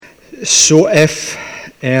So if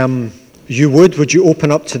you would you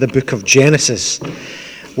open up to the book of Genesis,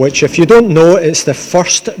 which, if you don't know, it's the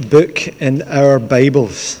first book in our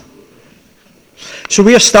Bibles. So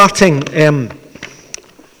we are starting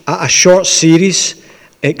a short series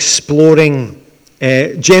exploring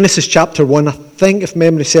Genesis chapter 1. I think, if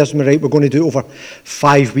memory serves me right, we're going to do it over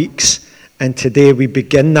 5 weeks, and today we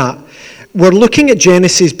begin that. We're looking at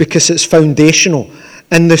Genesis because it's foundational,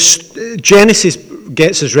 and Genesis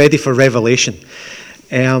gets us ready for Revelation.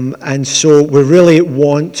 And so we really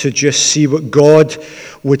want to just see what God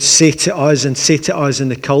would say to us and say to us in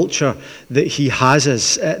the culture that he has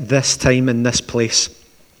us at this time in this place.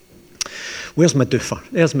 Where's my doofer?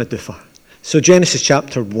 There's my doofer. So Genesis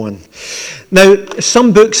chapter 1. Now,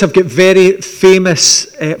 some books have got very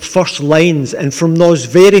famous first lines, and from those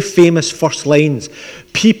very famous first lines,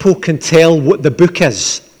 people can tell what the book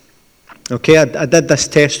is. Okay, I did this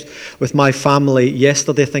test with my family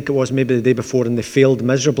yesterday, I think it was, maybe the day before, and they failed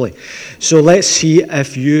miserably. So let's see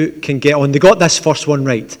if you can get on. They got this first one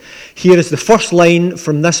right. Here is the first line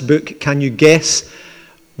from this book. Can you guess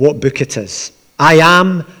what book it is? I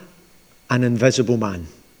am an invisible man.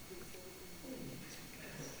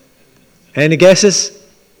 Any guesses?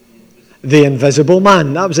 The Invisible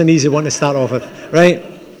Man. That was an easy one to start off with, right?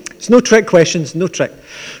 It's no trick questions, no trick.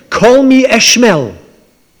 Call me Ishmael.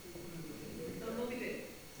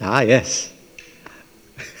 Ah, yes.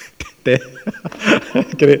 Great.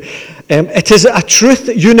 It is a truth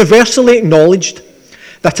universally acknowledged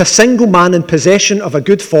that a single man in possession of a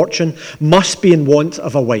good fortune must be in want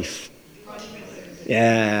of a wife.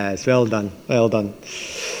 Yes, well done, well done.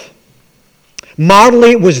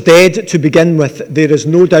 Marley was dead to begin with. There is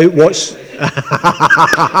no doubt what's...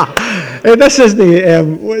 This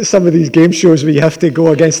isn't some of these game shows where you have to go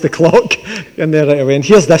against the clock and there right away. And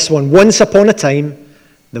here's this one. Once upon a time,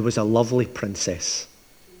 there was a lovely princess.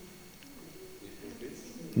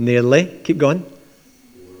 Nearly. Keep going.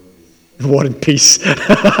 War and Peace.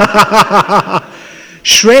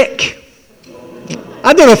 Shrek.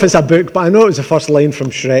 I don't know if it's a book, but I know it was the first line from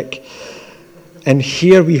Shrek. And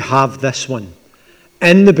here we have this one.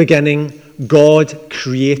 In the beginning, God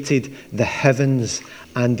created the heavens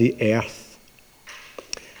and the earth.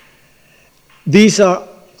 These are,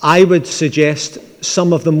 I would suggest,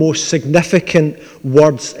 some of the most significant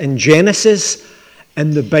words in Genesis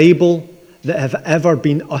in the Bible that have ever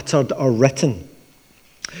been uttered or written.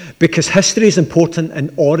 Because history is important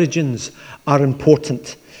and origins are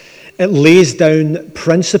important. It lays down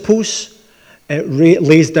principles, it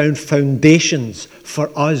lays down foundations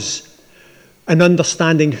for us in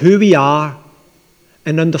understanding who we are,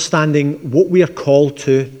 in understanding what we are called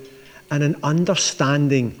to, and in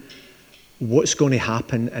understanding what's going to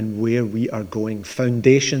happen and where we are going.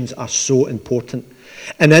 Foundations are so important.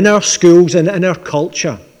 And in our schools and in our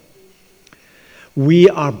culture, we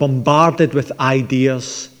are bombarded with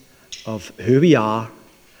ideas of who we are,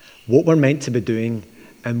 what we're meant to be doing,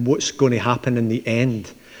 and what's going to happen in the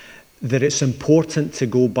end. That it's important to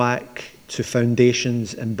go back to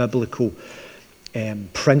foundations and biblical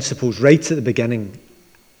principles right at the beginning.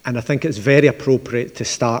 And I think it's very appropriate to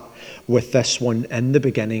start with this one. In the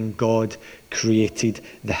beginning, God created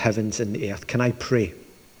the heavens and the earth. Can I pray?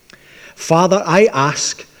 Father, I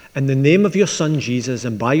ask in the name of your Son Jesus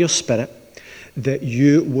and by your Spirit that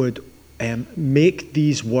you would make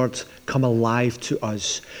these words come alive to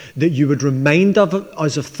us, that you would remind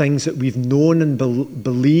us of things that we've known and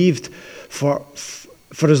believed for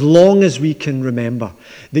as long as we can remember,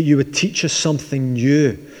 that you would teach us something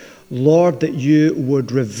new. Lord, that you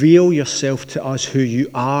would reveal yourself to us, who you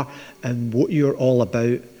are and what you're all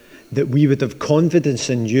about, that we would have confidence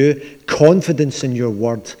in you, confidence in your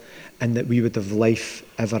word, and that we would have life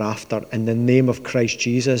ever after. In the name of Christ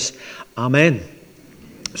Jesus, amen.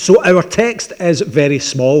 So our text is very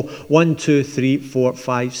small, 1, 2, 3, 4,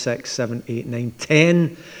 5, 6, 7, 8, 9,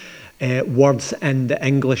 10 words in the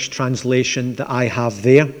English translation that I have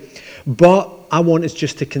there. But I want us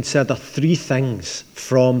just to consider 3 things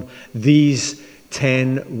from these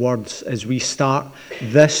 10 words as we start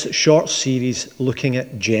this short series looking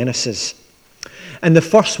at Genesis. And the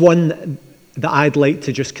first one that I'd like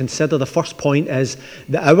to just consider, the first point, is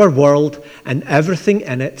that our world and everything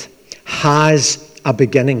in it has a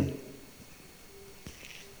beginning.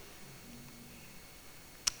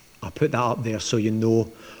 I'll put that up there so you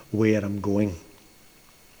know where I'm going.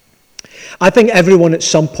 I think everyone at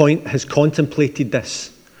some point has contemplated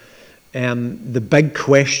this. The big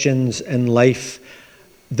questions in life,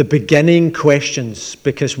 the beginning questions,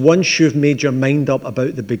 because once you've made your mind up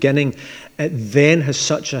about the beginning, it then has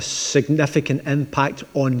such a significant impact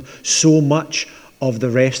on so much of the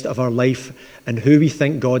rest of our life and who we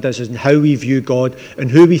think God is and how we view God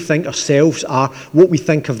and who we think ourselves are, what we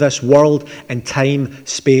think of this world and time,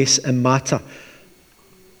 space and matter.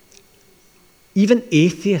 Even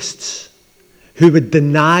atheists who would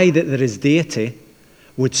deny that there is deity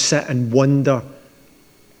would sit and wonder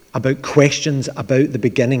about questions about the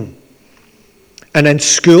beginning. And in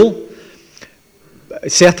school,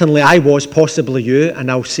 certainly I was, possibly you,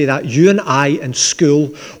 and I'll say that you and I in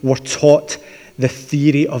school were taught the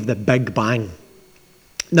theory of the Big Bang.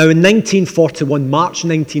 Now in 1941, March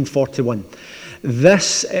 1941,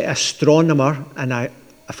 this astronomer, and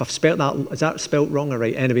if I've spelt that, is that spelt wrong or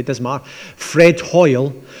right? Anyway, it doesn't matter. Fred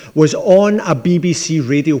Hoyle was on a BBC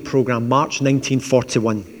radio programme, March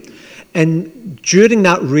 1941. And during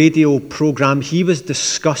that radio programme, he was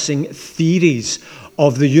discussing theories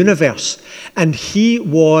of the universe. And he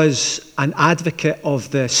was an advocate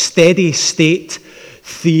of the steady state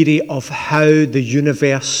theory of how the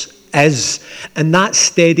universe is. And that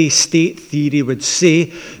steady state theory would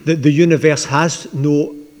say that the universe has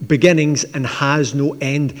no beginnings and has no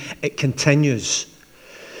end. It continues.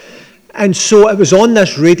 And so it was on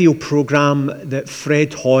this radio programme that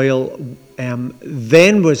Fred Hoyle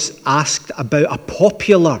then was asked about a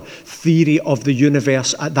popular theory of the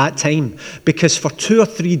universe at that time, because for 2 or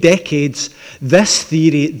 3 decades, this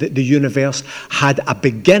theory that the universe had a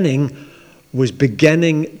beginning was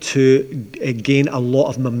beginning to gain a lot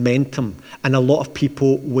of momentum, and a lot of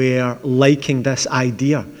people were liking this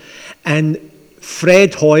idea. And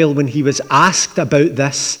Fred Hoyle, when he was asked about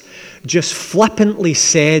this, just flippantly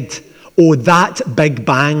said, "Oh, that Big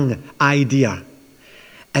Bang idea."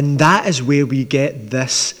 And that is where we get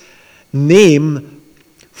this name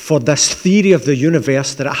for this theory of the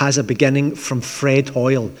universe, that it has a beginning, from Fred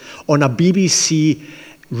Hoyle on a BBC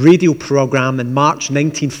radio programme in March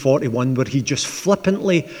 1941, where he just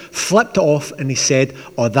flippantly flipped off and he said,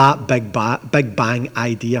 "Oh, that Big Bang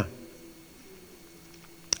idea."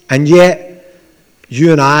 And yet,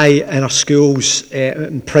 you and I in our schools,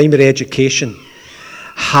 in primary education,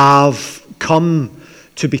 have come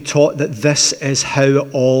to be taught that this is how it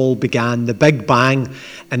all began, the Big Bang,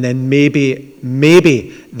 and then maybe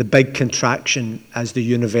the big contraction as the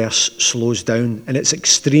universe slows down. And it's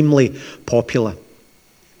extremely popular.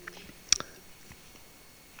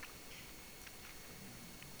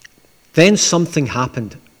 Then something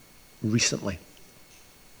happened recently.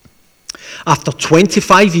 After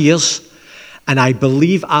 25 years, and I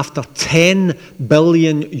believe after $10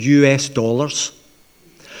 billion US,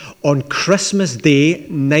 on Christmas Day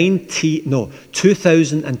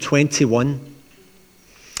 2021,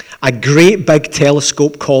 a great big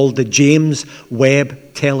telescope called the James Webb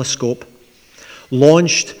Telescope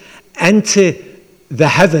launched into the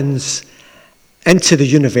heavens, into the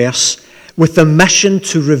universe, with the mission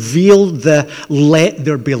to reveal the let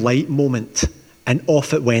there be light moment. And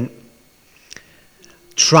off it went,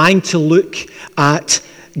 trying to look at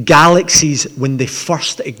galaxies when they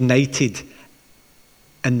first ignited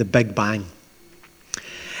in the Big Bang.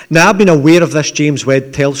 Now, I've been aware of this James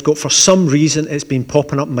Webb Telescope. For some reason, it's been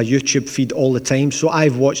popping up in my YouTube feed all the time, so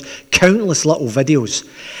I've watched countless little videos.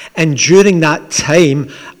 And during that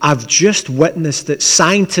time, I've just witnessed that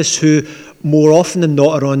scientists who, more often than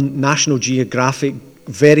not, are on National Geographic,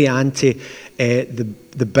 very anti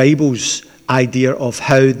the Bible's idea of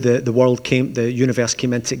how the universe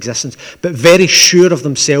came into existence, but very sure of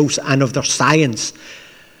themselves and of their science.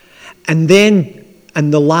 And then, in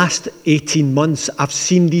the last 18 months, I've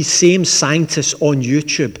seen these same scientists on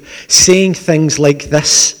YouTube saying things like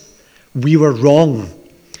this: "We were wrong.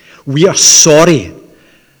 We are sorry.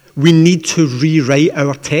 We need to rewrite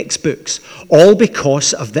our textbooks," all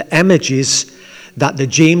because of the images that the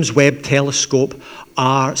James Webb Telescope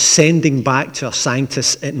are sending back to our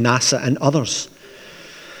scientists at NASA and others.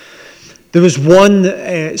 There was one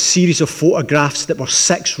series of photographs that were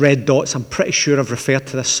 6 red dots. I'm pretty sure I've referred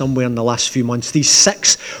to this somewhere in the last few months. These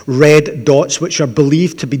 6 red dots, which are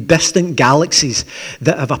believed to be distant galaxies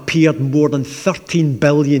that have appeared more than 13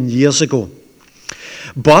 billion years ago.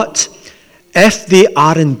 But if they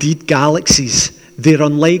are indeed galaxies, they're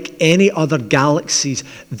unlike any other galaxies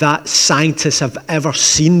that scientists have ever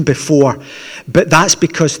seen before. But that's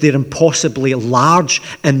because they're impossibly large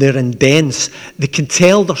and they're dense. They can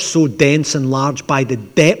tell they're so dense and large by the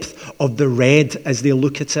depth of the red as they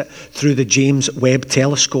look at it through the James Webb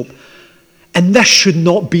Telescope. And this should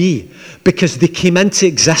not be, because they came into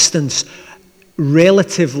existence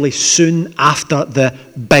relatively soon after the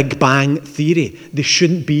Big Bang theory. They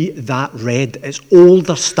shouldn't be that red. It's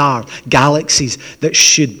older star galaxies that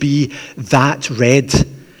should be that red.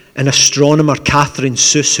 An astronomer, Catherine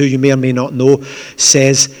Seuss, who you may or may not know,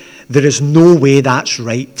 says There is no way that's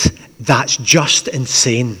right. That's just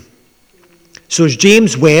insane. So as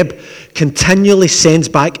James Webb continually sends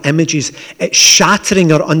back images, it's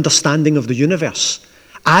shattering our understanding of the universe.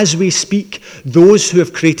 As we speak, those who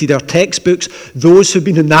have created our textbooks, those who've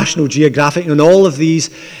been in National Geographic and all of these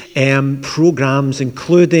programs,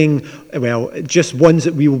 including, well, just ones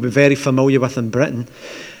that we will be very familiar with in Britain,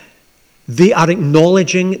 they are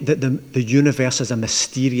acknowledging that the universe is a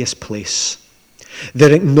mysterious place.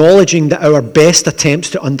 They're acknowledging that our best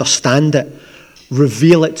attempts to understand it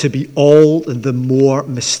reveal it to be all the more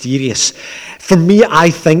mysterious. For me, I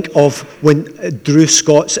think of when Drew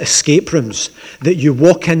Scott's escape rooms, that you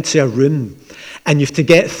walk into a room and you have to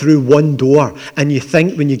get through one door, and you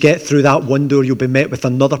think when you get through that one door you'll be met with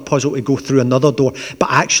another puzzle to go through another door,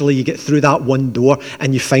 but actually you get through that one door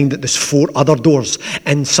and you find that there's 4 other doors,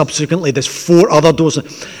 and subsequently there's 4 other doors.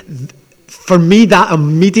 For me, that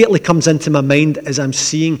immediately comes into my mind as I'm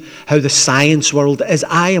seeing how the science world, as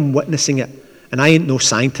I am witnessing it, and I ain't no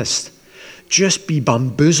scientist, just be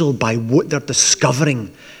bamboozled by what they're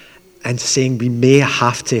discovering and saying we may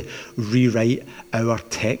have to rewrite our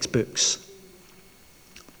textbooks.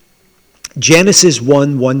 Genesis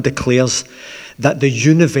 1:1 declares that the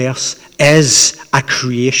universe is a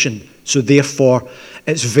creation. So therefore,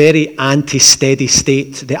 it's very anti-steady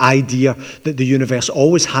state, the idea that the universe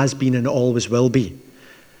always has been and always will be.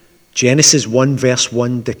 Genesis 1 verse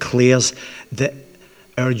 1 declares that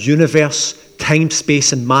our universe, time,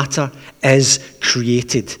 space, and matter is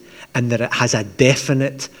created, and that it has a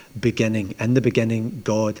definite beginning. In the beginning,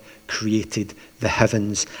 God created the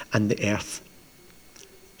heavens and the earth.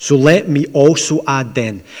 So let me also add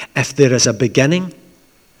then, if there is a beginning,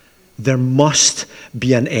 there must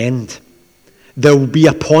be an end. There will be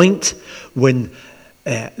a point when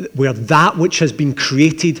where that which has been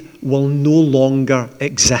created will no longer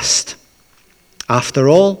exist. After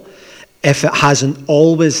all, if it hasn't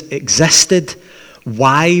always existed,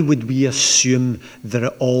 why would we assume that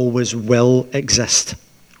it always will exist?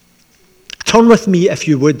 Turn with me, if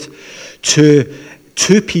you would, to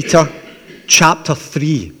 2 Peter chapter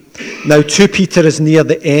 3. Now, 2 Peter is near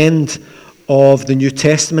the end of the New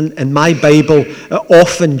Testament. In my Bible, it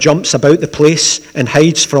often jumps about the place and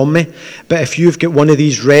hides from me. But if you've got one of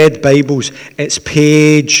these red Bibles, it's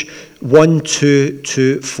page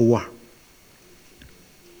 1224.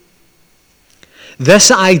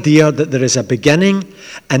 This idea that there is a beginning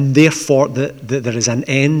and therefore that there is an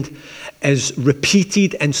end is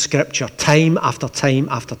repeated in Scripture time after time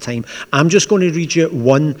after time. I'm just going to read you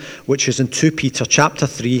one which is in 2 Peter chapter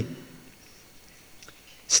 3,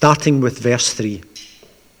 starting with verse 3.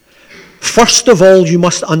 First of all, you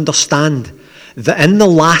must understand that in the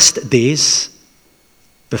last days,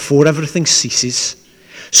 before everything ceases,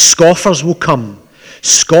 scoffers will come,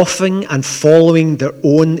 scoffing and following their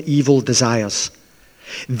own evil desires.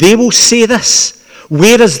 They will say this,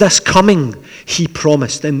 where is this coming he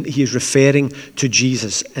promised? And he is referring to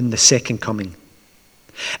Jesus in the second coming.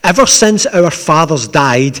 Ever since our fathers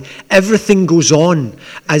died, everything goes on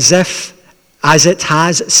as it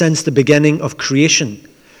has since the beginning of creation.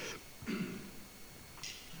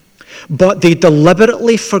 But they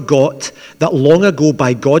deliberately forgot that long ago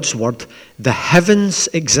by God's word, the heavens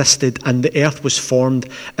existed and the earth was formed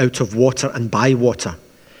out of water and by water.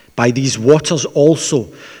 By these waters also,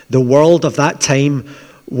 the world of that time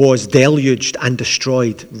was deluged and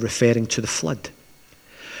destroyed, referring to the flood.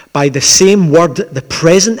 By the same word, the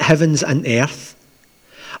present heavens and earth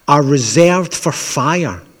are reserved for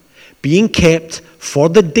fire, being kept for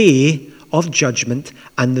the day of judgment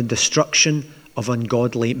and the destruction of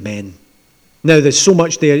ungodly men. Now, there's so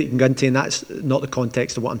much there you can go into, and that's not the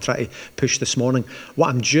context of what I'm trying to push this morning. What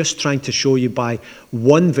I'm just trying to show you by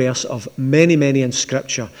one verse of many, many in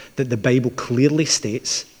Scripture that the Bible clearly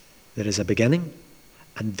states there is a beginning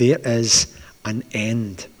and there is an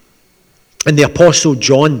end. And the Apostle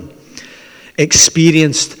John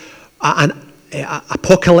experienced an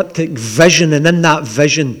apocalyptic vision, and in that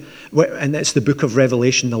vision, and it's the book of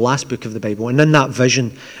Revelation, the last book of the Bible, and in that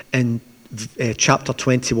vision in chapter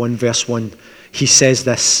 21, verse 1, he says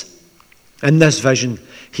this. In this vision,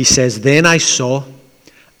 he says, Then I saw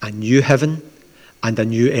a new heaven and a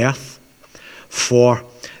new earth, for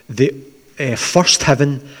the first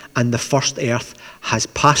heaven and the first earth has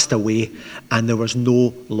passed away, and there was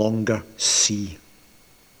no longer sea.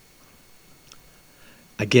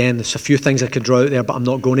 Again, there's a few things I could draw out there, but I'm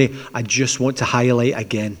not going to. I just want to highlight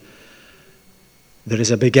again. There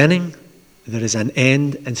is a beginning, there is an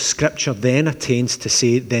end, and Scripture then attains to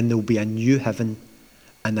say, then there will be a new heaven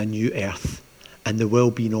and a new earth, and there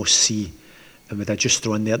will be no sea. And with I just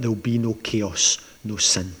throw in there will be no chaos, no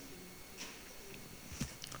sin.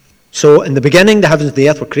 So in the beginning, the heavens and the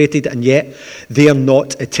earth were created, and yet they are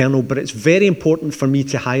not eternal. But it's very important for me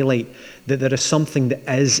to highlight that there is something that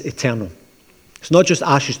is eternal. It's not just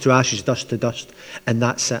ashes to ashes, dust to dust, and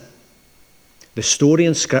that's it. The story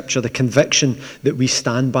in Scripture, the conviction that we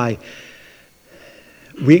stand by,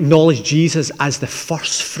 we acknowledge Jesus as the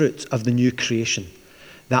first fruit of the new creation.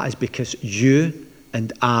 That is because you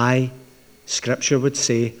and I, Scripture would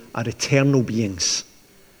say, are eternal beings.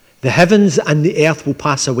 The heavens and the earth will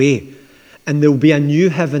pass away, and there will be a new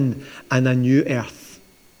heaven and a new earth.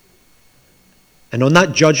 And on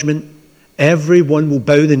that judgment, everyone will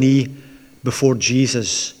bow the knee before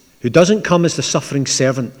Jesus, who doesn't come as the suffering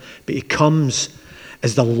servant, but he comes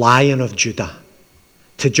as the Lion of Judah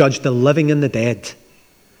to judge the living and the dead.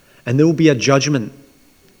 And there will be a judgment.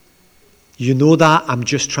 You know that. I'm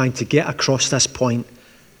just trying to get across this point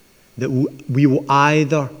that we will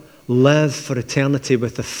either live for eternity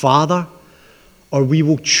with the Father, or we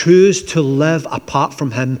will choose to live apart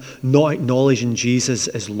from him, not acknowledging Jesus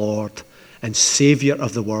as Lord and Saviour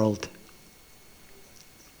of the world.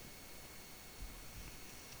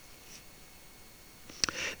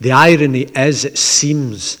 The irony is, it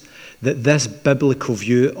seems that this biblical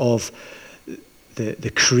view of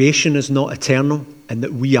the creation is not eternal and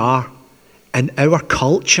that we are, in our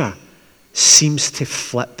culture, seems to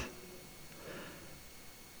flip.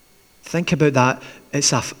 Think about that.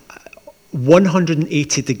 It's a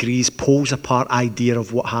 180 degrees poles apart idea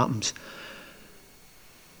of what happens.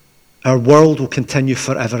 Our world will continue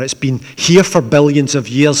forever. It's been here for billions of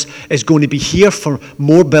years. It's going to be here for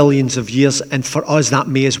more billions of years. And for us, that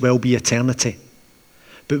may as well be eternity.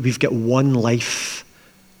 But we've got one life.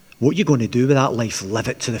 What are you going to do with that life? Live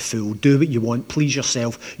it to the full. Do what you want. Please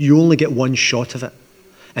yourself. You only get one shot of it.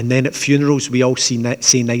 And then at funerals, we all say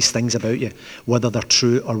nice things about you, whether they're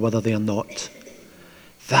true or whether they are not.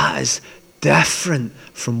 That is different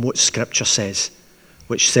from what Scripture says,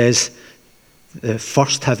 which says the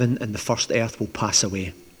first heaven and the first earth will pass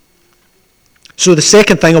away. So the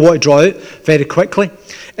second thing I want to draw out very quickly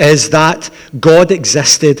is that God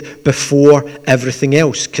existed before everything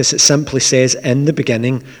else, because it simply says, in the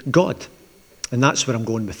beginning, God. And that's where I'm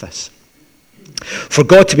going with this. For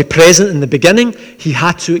God to be present in the beginning, he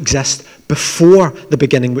had to exist before the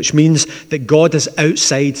beginning, which means that God is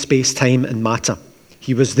outside space, time, and matter.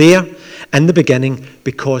 He was there in the beginning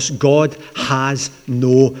because God has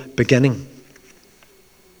no beginning.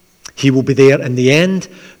 He will be there in the end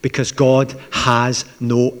because God has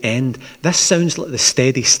no end. This sounds like the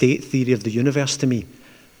steady state theory of the universe to me.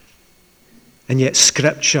 And yet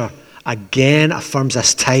Scripture again affirms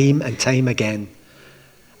this time and time again.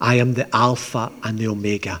 I am the Alpha and the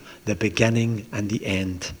Omega, the beginning and the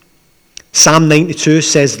end. Psalm 92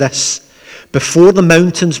 says this, before the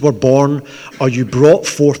mountains were born, or you brought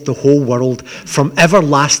forth the whole world, from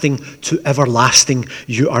everlasting to everlasting,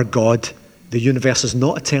 you are God. The universe is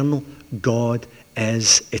not eternal. God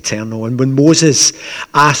is eternal. And when Moses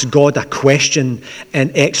asked God a question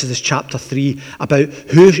in Exodus chapter 3 about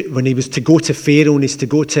when he was to go to Pharaoh and he's to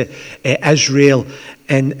go to Israel,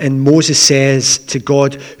 and Moses says to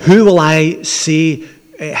God, who will I say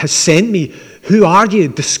has sent me? Who are you?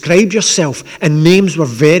 Describe yourself. And names were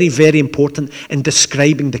very, very important in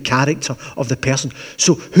describing the character of the person.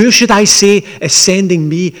 So who should I say is sending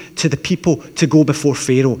me to the people to go before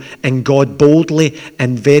Pharaoh? And God boldly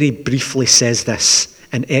and very briefly says this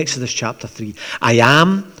in Exodus chapter 3. I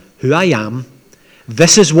am who I am.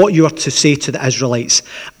 This is what you are to say to the Israelites.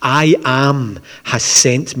 I am has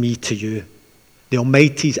sent me to you. The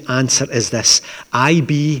Almighty's answer is this. I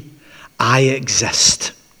be, I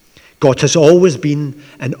exist. God has always been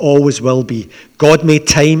and always will be. God made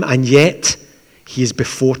time, and yet he is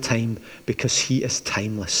before time because he is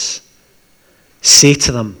timeless. Say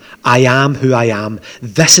to them, I am who I am.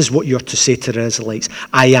 This is what you're to say to the Israelites.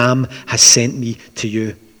 I am has sent me to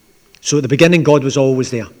you. So at the beginning, God was always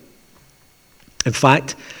there. In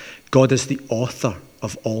fact, God is the author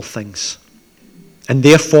of all things. And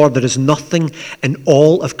therefore, there is nothing in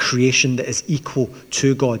all of creation that is equal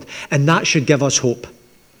to God. And that should give us hope.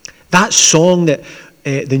 That song, that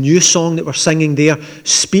the new song that we're singing there,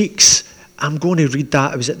 speaks. I'm going to read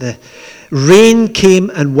that. It was at the rain came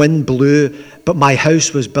and wind blew, but my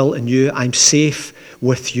house was built in you. I'm safe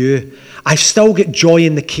with you. I've still got joy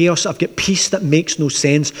in the chaos. I've got peace that makes no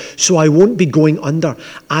sense, so I won't be going under.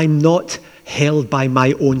 I'm not held by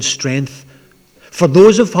my own strength. For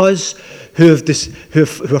those of us who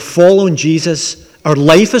are following Jesus, Our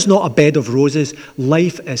life is not a bed of roses.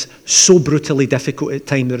 Life is so brutally difficult at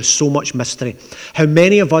times. There is so much mystery. How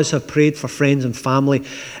many of us have prayed for friends and family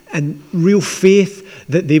in real faith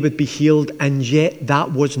that they would be healed, and yet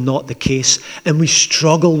that was not the case. And we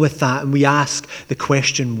struggle with that, and we ask the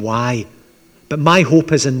question, why? But my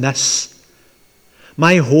hope is in this.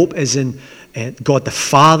 My hope is in God the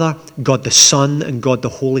Father, God the Son, and God the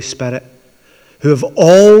Holy Spirit, who have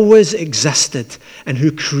always existed and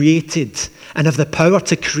who created and have the power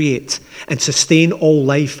to create and sustain all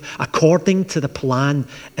life according to the plan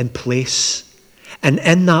in place. And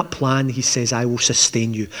in that plan, he says, I will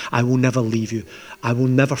sustain you. I will never leave you. I will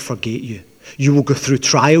never forget you. You will go through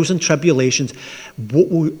trials and tribulations.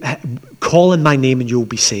 Call in my name and you will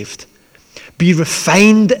be saved. Be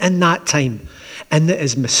refined in that time. And it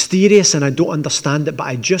is mysterious and I don't understand it, but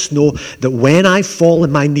I just know that when I fall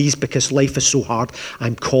on my knees because life is so hard,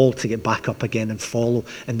 I'm called to get back up again and follow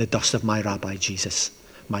in the dust of my Rabbi Jesus,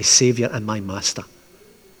 my Saviour and my Master.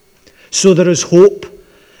 So there is hope.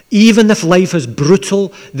 Even if life is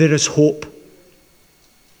brutal, there is hope.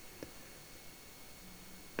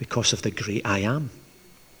 Because of the great I Am.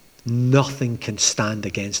 Nothing can stand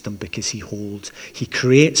against him because he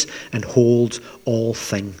creates and holds all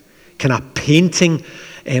things. Can a painting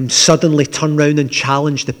suddenly turn round and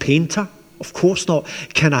challenge the painter? Of course not.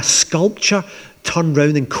 Can a sculpture turn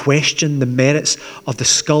round and question the merits of the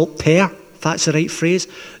sculptor, if that's the right phrase?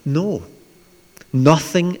 No.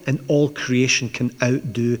 Nothing in all creation can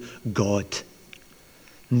outdo God.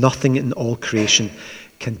 Nothing in all creation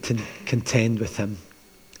can contend with him.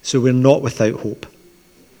 So we're not without hope.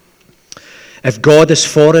 If God is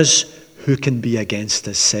for us, who can be against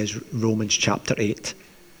us, says Romans chapter 8.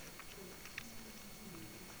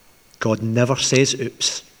 God never says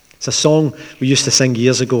oops. It's a song we used to sing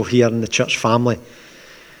years ago here in the church family.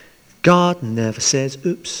 God never says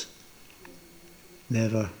oops.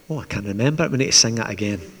 Never. Oh, I can't remember it. We need to sing that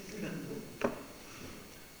again.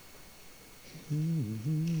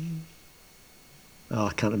 Oh,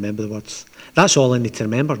 I can't remember the words. That's all I need to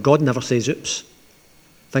remember. God never says oops.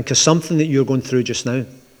 Think of something that you're going through just now.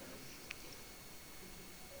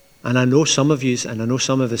 And I know some of you, and I know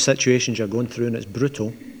some of the situations you're going through, and it's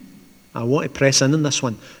brutal. I want to press in on this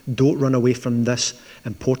one. Don't run away from this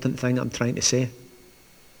important thing I'm trying to say.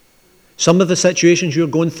 Some of the situations you're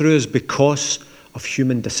going through is because of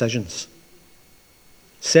human decisions.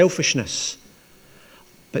 Selfishness.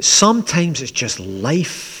 But sometimes it's just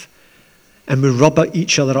life. And we rub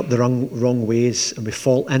each other up the wrong ways, and we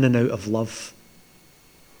fall in and out of love.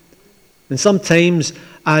 And sometimes,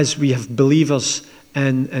 as we have believers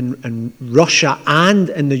in Russia and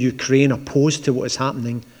in the Ukraine opposed to what is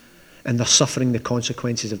happening, and they're suffering the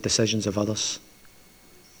consequences of decisions of others.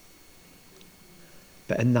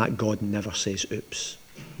 But in that, God never says oops.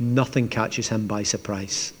 Nothing catches him by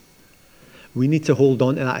surprise. We need to hold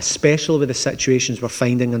on to that, especially with the situations we're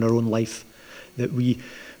finding in our own life, that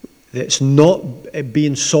it's not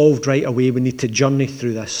being solved right away. We need to journey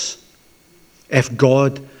through this. If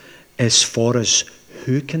God is for us,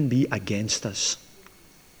 who can be against us?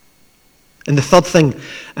 And the third thing,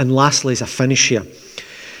 and lastly, as I finish here,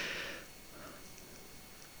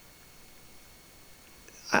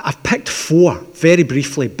 I've picked four, very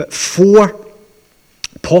briefly, but four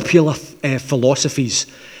popular philosophies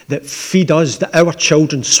that feed us, that our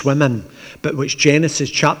children swim in, but which Genesis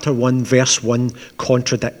chapter 1, verse 1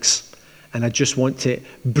 contradicts. And I just want to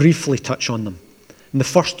briefly touch on them. And the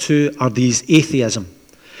first two are these: atheism.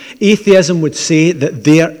 Atheism would say that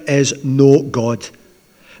there is no God.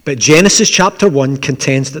 But Genesis chapter 1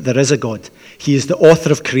 contends that there is a God. He is the author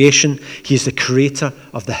of creation. He is the creator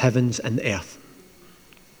of the heavens and the earth.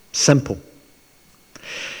 Simple.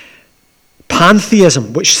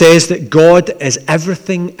 Pantheism, which says that God is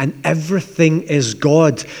everything and everything is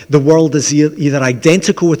God. The world is either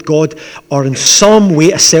identical with God or in some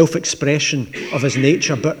way a self-expression of his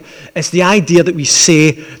nature. But it's the idea that we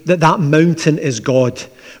say that mountain is God.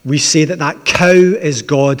 We say that cow is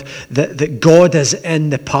God, that God is in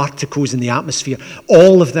the particles in the atmosphere.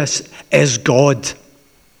 All of this is God.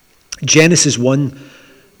 Genesis 1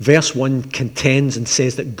 Verse 1 contends and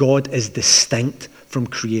says that God is distinct from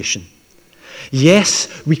creation.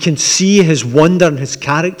 Yes, we can see his wonder and his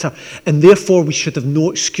character, and therefore we should have no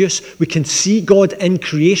excuse. We can see God in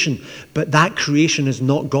creation, but that creation is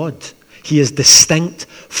not God. He is distinct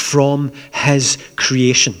from his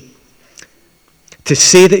creation. To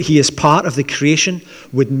say that he is part of the creation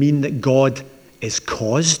would mean that God is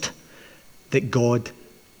caused, that God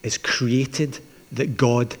is created, that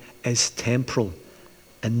God is temporal.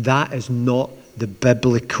 And that is not the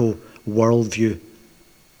biblical worldview.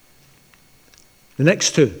 The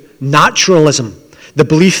next two, naturalism, The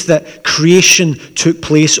belief that creation took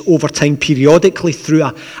place over time periodically through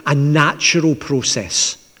a natural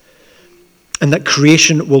process, and that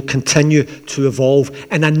creation will continue to evolve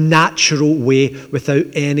in a natural way without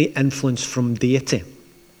any influence from deity.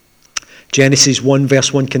 Genesis 1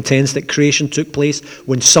 verse 1 contends that creation took place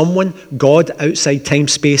when someone, God outside time,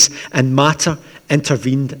 space, and matter,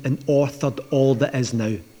 intervened and authored all that is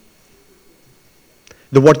now.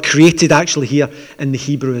 The word created actually here in the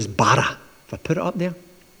Hebrew is bara. If I put it up there?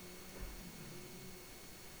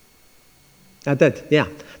 I did, yeah.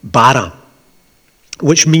 Bara,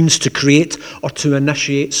 which means to create or to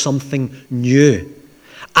initiate something new,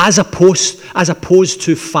 as opposed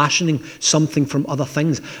to fashioning something from other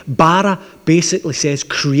things. Bara basically says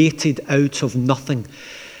created out of nothing.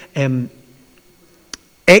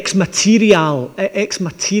 Ex material, I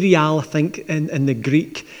think, in the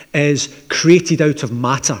Greek is created out of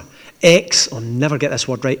matter. I'll never get this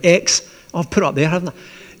word right. I've put it up there, haven't I?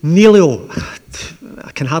 Nelio,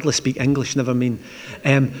 I can hardly speak English, never mind,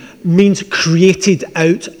 means created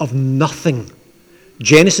out of nothing.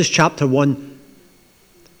 Genesis chapter 1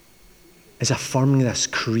 is affirming this,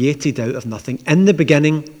 created out of nothing. In the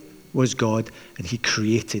beginning was God, and he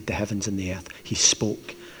created the heavens and the earth. He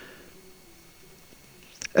spoke.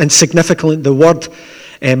 And significantly, the word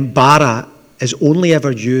bara is only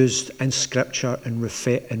ever used in Scripture in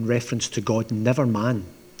reference to God, never man.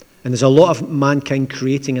 And there's a lot of mankind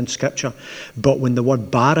creating in Scripture, but when the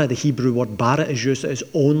word bara, the Hebrew word bara, is used, it is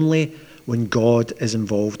only when God is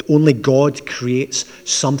involved. Only God creates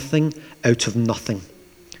something out of nothing.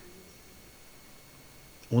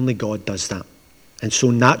 Only God does that. And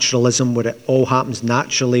so naturalism, where it all happens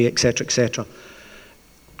naturally, etc., etc.,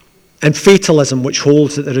 and fatalism, which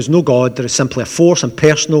holds that there is no God, there is simply a force,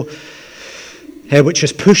 impersonal, which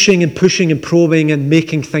is pushing and probing and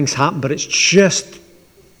making things happen, but it's just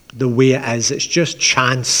the way it is. It's just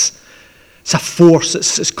chance. It's a force.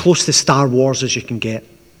 It's as close to Star Wars as you can get.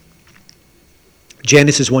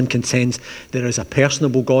 Genesis 1 contends there is a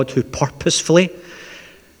personable God who purposefully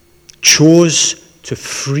chose to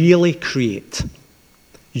freely create.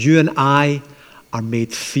 You and I are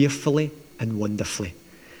made fearfully and wonderfully.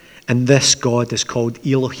 And this God is called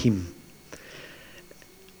Elohim.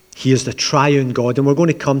 He is the triune God, and we're going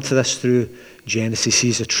to come to this through Genesis.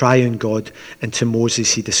 He's a triune God, and to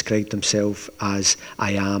Moses he described himself as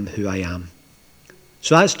I am who I am.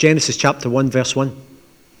 So that's Genesis chapter 1 verse 1.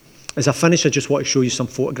 As I finish, I just want to show you some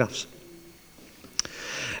photographs.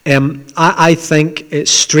 I think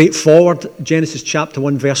it's straightforward, Genesis chapter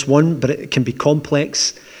 1 verse 1, but it can be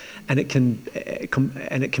complex and it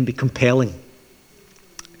can be compelling.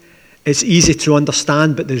 It's easy to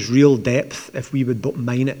understand, but there's real depth if we would but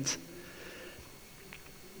mine it.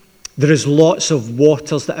 There is lots of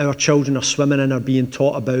waters that our children are swimming in, are being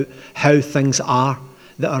taught about how things are,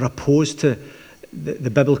 that are opposed to the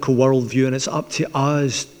biblical worldview, and it's up to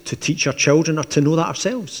us to teach our children or to know that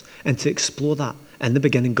ourselves and to explore that. In the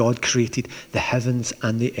beginning, God created the heavens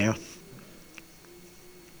and the earth.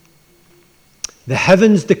 The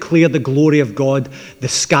heavens declare the glory of God. The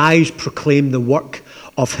skies proclaim the work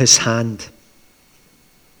of his hand.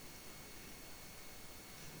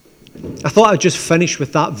 I thought I'd just finish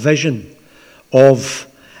with that vision of,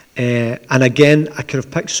 and again, I could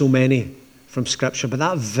have picked so many from Scripture, but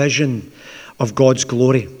that vision of God's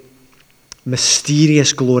glory,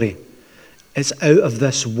 mysterious glory, it's out of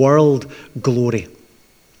this world glory.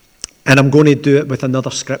 And I'm going to do it with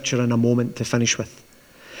another Scripture in a moment to finish with.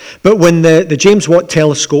 But when the James Watt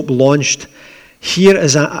telescope launched,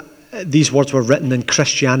 these words were written in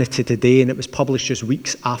Christianity Today, and it was published just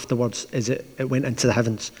weeks afterwards as it went into the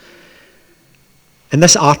heavens. And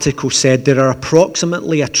this article said there are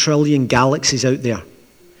approximately 1 trillion galaxies out there,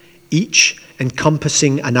 each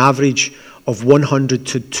encompassing an average of 100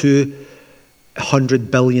 to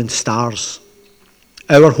 200 billion stars.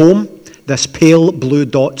 Our home, this pale blue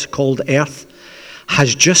dot called Earth,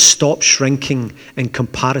 has just stopped shrinking in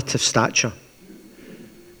comparative stature.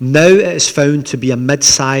 Now it is found to be a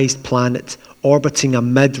mid-sized planet orbiting a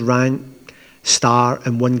mid-rank star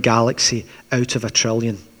in one galaxy out of 1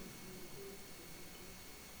 trillion.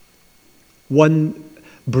 One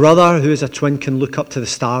brother who is a twin can look up to the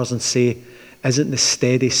stars and say, isn't the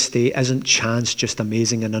steady state, isn't chance just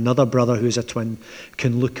amazing? And another brother who is a twin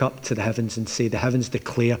can look up to the heavens and say, the heavens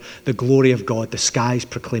declare the glory of God, the skies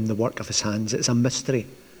proclaim the work of his hands. It's a mystery.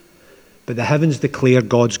 But the heavens declare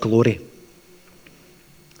God's glory.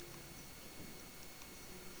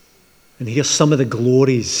 And here's some of the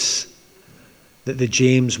glories that the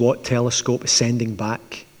James Watt telescope is sending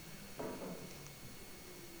back.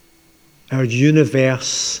 Our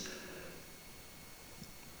universe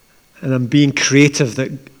And I'm being creative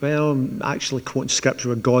that, well, I'm actually quoting scripture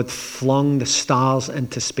where God flung the stars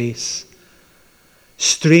into space.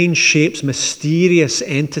 Strange shapes, mysterious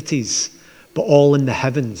entities, but all in the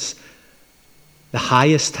heavens, the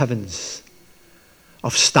highest heavens,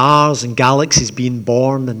 of stars and galaxies being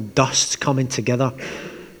born and dust coming together,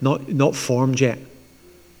 not formed yet,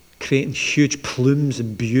 creating huge plumes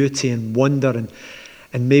and beauty and wonder.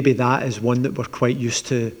 And maybe that is one that we're quite used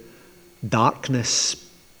to, darkness,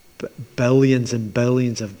 billions and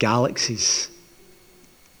billions of galaxies.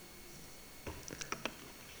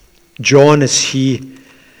 John, as he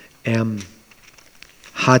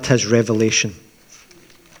had his revelation,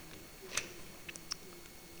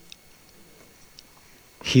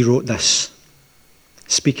 he wrote this,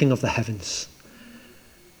 speaking of the heavens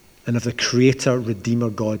and of the Creator, Redeemer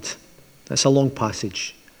God. It's a long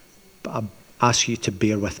passage, but I ask you to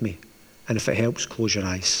bear with me. And if it helps, close your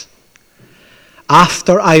eyes.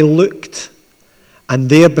 After I looked, and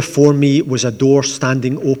there before me was a door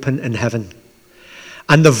standing open in heaven.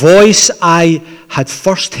 And the voice I had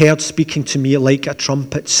first heard speaking to me like a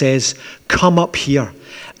trumpet says, "Come up here,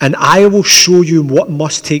 and I will show you what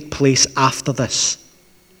must take place after this."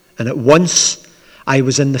 And at once I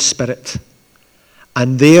was in the Spirit.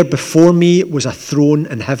 And there before me was a throne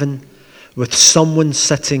in heaven with someone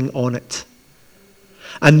sitting on it.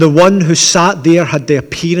 And the one who sat there had the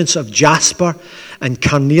appearance of jasper and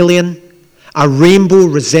carnelian, a rainbow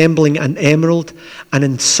resembling an emerald, and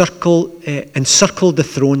encircled the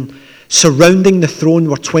throne. Surrounding the throne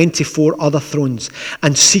were 24 other thrones,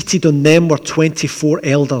 and seated on them were 24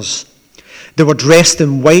 elders. They were dressed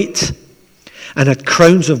in white and had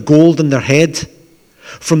crowns of gold on their head.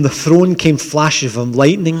 From the throne came flashes of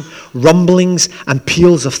lightning, rumblings, and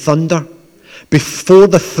peals of thunder. Before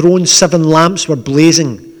the throne 7 lamps were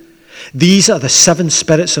blazing. These are the 7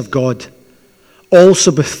 spirits of God.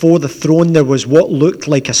 Also before the throne there was what looked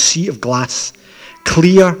like a sea of glass,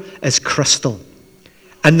 clear as crystal.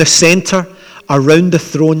 In the center, around the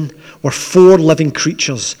throne, were 4 living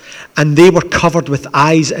creatures, and they were covered with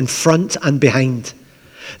eyes in front and behind.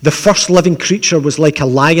 The first living creature was like a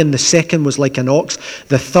lion, the second was like an ox,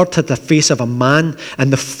 the third had the face of a man,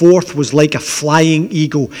 and the fourth was like a flying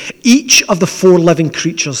eagle. Each of the 4 living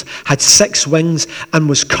creatures had 6 wings and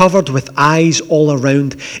was covered with eyes all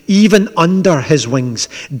around, even under his wings.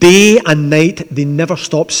 Day and night they never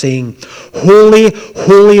stopped saying, "Holy,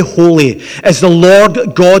 holy, holy is the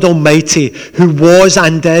Lord God Almighty, who was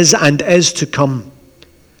and is to come."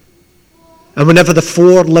 And whenever the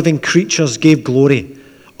 4 living creatures gave glory,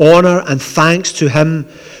 honor and thanks to him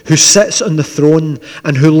who sits on the throne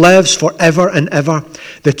and who lives forever and ever,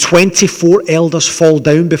 the 24 elders fall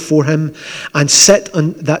down before him and sit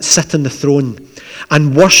on the throne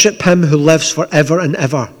and worship him who lives forever and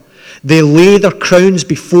ever. They lay their crowns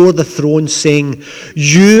before the throne, saying,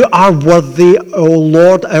 "You are worthy, O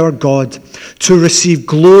Lord our God, to receive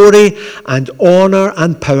glory and honor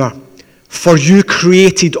and power. For you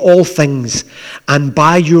created all things, and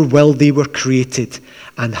by your will they were created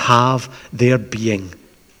and have their being."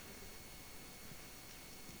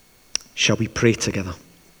 Shall we pray together?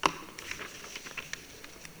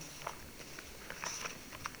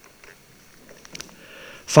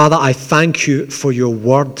 Father, I thank you for your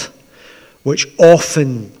word, which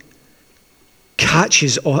often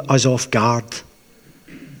catches us off guard.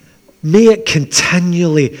 May it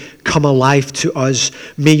continually come alive to us.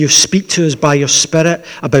 May you speak to us by your Spirit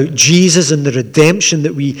about Jesus and the redemption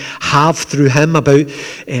that we have through him, about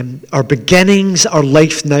our beginnings, our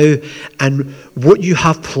life now, and what you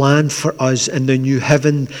have planned for us in the new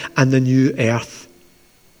heaven and the new earth.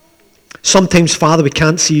 Sometimes, Father, we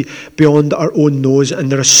can't see beyond our own nose,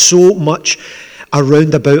 and there is so much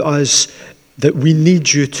around about us that we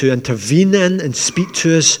need you to intervene in and speak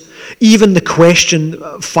to us. Even the question,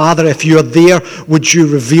 Father, if you're there, would you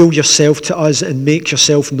reveal yourself to us and make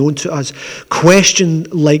yourself known to us?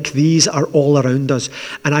 Questions like these are all around us.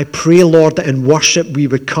 And I pray, Lord, that in worship we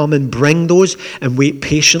would come and bring those and wait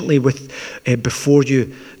patiently before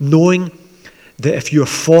you, knowing that if you're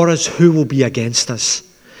for us, who will be against us?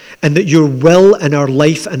 And that your will in our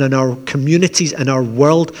life and in our communities and our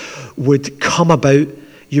world would come about.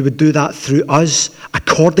 You would do that through us,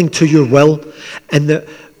 according to your will, and that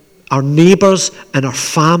our neighbours and our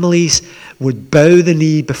families would bow the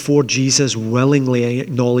knee before Jesus, willingly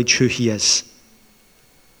acknowledge who he is.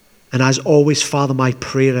 And as always, Father, my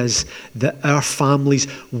prayer is that our families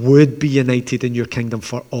would be united in your kingdom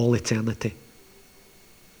for all eternity.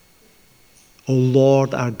 O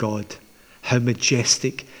Lord our God, how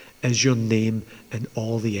majestic is your name in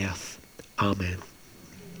all the earth. Amen.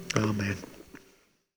 Amen.